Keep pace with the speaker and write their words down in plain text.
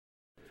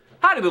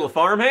Howdy, little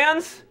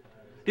farmhands!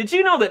 Did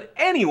you know that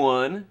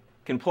anyone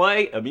can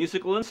play a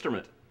musical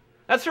instrument?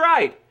 That's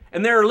right,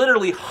 and there are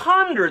literally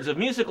hundreds of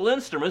musical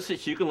instruments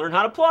that you can learn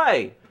how to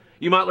play.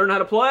 You might learn how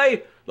to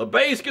play the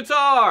bass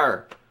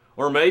guitar,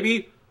 or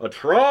maybe a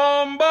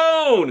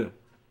trombone,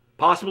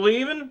 possibly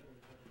even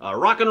a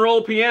rock and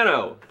roll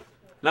piano.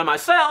 Now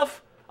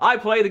myself, I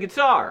play the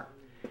guitar,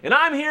 and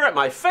I'm here at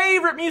my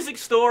favorite music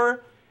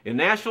store in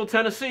Nashville,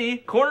 Tennessee,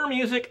 Corner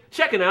Music,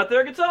 checking out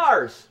their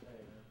guitars.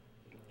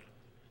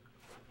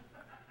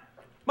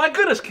 My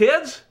goodness,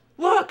 kids,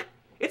 look,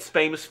 it's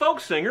famous folk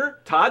singer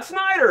Todd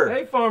Snyder.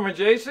 Hey, Farmer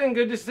Jason,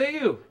 good to see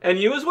you. And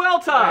you as well,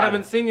 Todd. I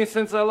haven't seen you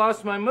since I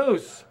lost my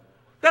moose.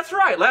 That's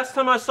right, last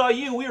time I saw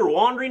you, we were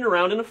wandering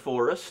around in a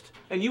forest,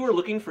 and you were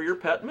looking for your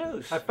pet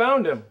moose. I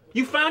found him.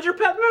 You found your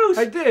pet moose?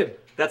 I did.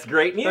 That's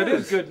great news. That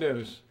is good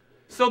news.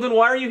 So then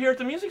why are you here at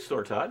the music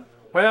store, Todd?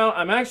 Well,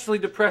 I'm actually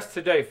depressed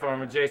today,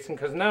 Farmer Jason,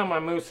 because now my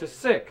moose is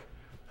sick.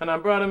 And I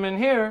brought him in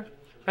here,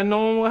 and no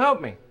one will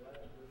help me.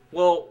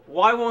 Well,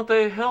 why won't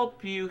they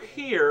help you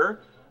here?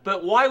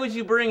 But why would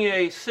you bring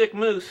a sick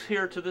moose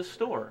here to this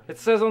store? It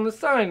says on the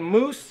sign,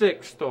 Moose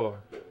Sick Store.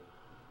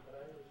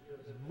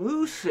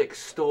 Moose Sick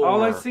Store?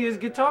 All I see is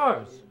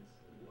guitars.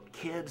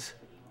 Kids,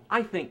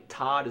 I think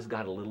Todd has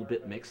got a little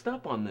bit mixed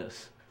up on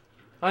this.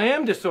 I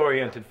am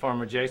disoriented,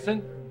 Farmer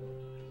Jason.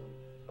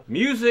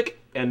 Music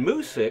and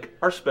music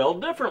are spelled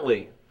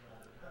differently.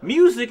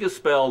 Music is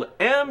spelled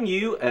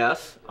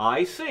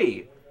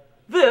M-U-S-I-C.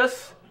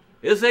 This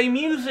is a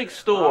music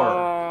store.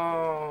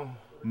 Oh.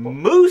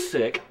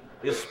 Moosic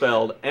is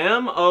spelled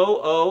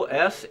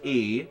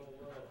M-O-O-S-E,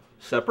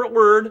 separate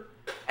word,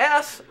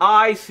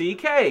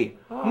 S-I-C-K.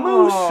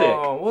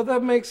 Moosic. Oh, well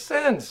that makes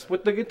sense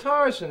with the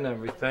guitars and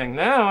everything.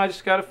 Now I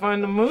just gotta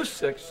find the Moose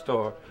Sick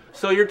Store.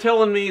 So you're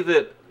telling me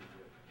that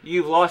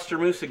you've lost your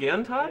moose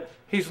again, Todd?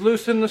 He's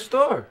loose in the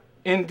store.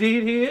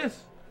 Indeed he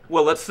is.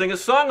 Well, let's sing a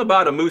song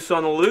about a moose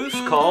on the loose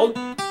called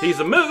He's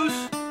a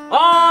Moose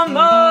on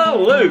the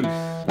Loose.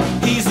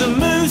 He's a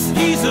moose,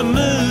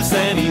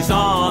 and he's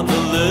on the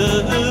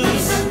loose.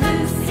 He's a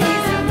moose,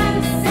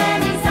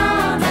 and he's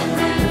on the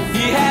loose.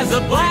 He has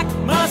a black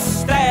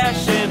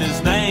mustache and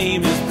his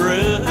name is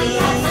Bruce. He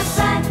has a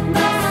black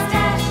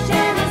mustache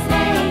and his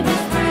name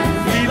is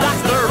Bruce. He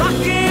likes to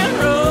rock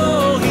and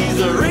roll, he's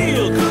a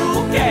real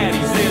cool cat.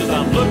 He says,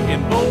 I'm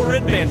looking for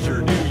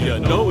adventure, do you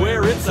know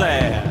where it's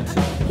at?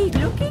 He's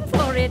looking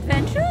for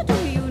adventure, do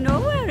you know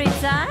where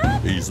it's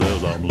at? He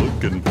says, I'm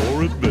looking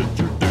for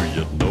adventure, do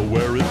you know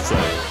where it's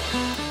at?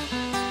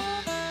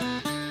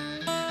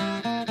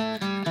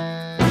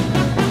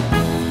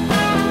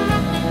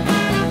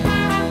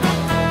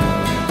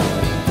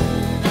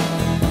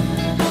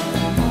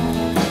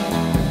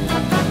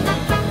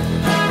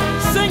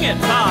 Sing it,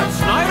 Todd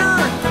Snyder!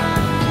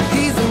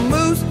 He's a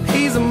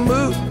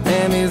moose,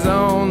 and he's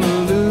on the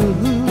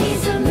loose.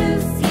 He's a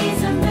moose,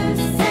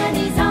 and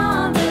he's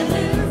on the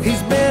loose.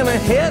 He's been a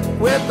hit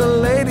with the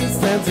ladies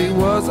since he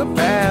was a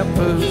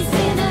papoose. He's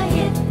been a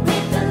hit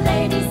with the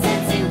ladies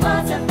since he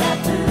was a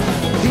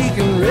papoose. He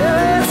can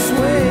really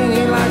swing,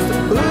 he likes to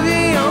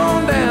boogie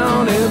on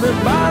down.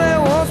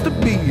 Everybody wants to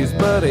be his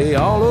buddy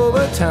all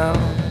over town.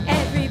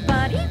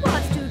 Everybody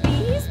wants to be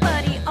his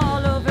buddy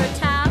all over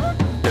town.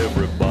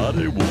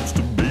 Everybody wants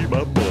to be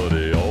my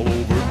buddy all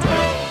over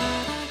town.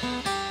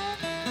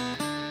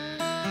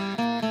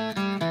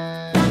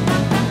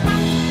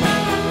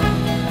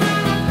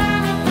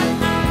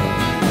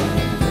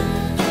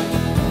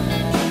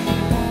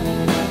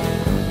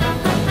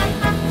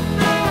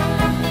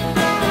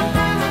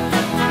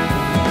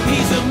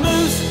 He's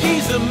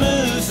a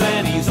moose,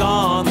 and he's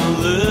on the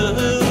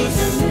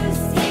loose.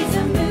 He's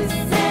a moose,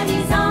 and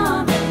he's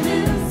on the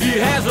loose. He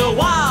has a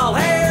wild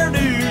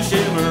hairdo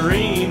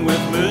shimmering with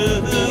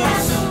He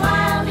has moose. a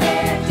wild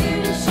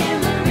hairdo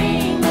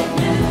shimmering with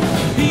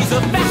moose. He's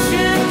a fast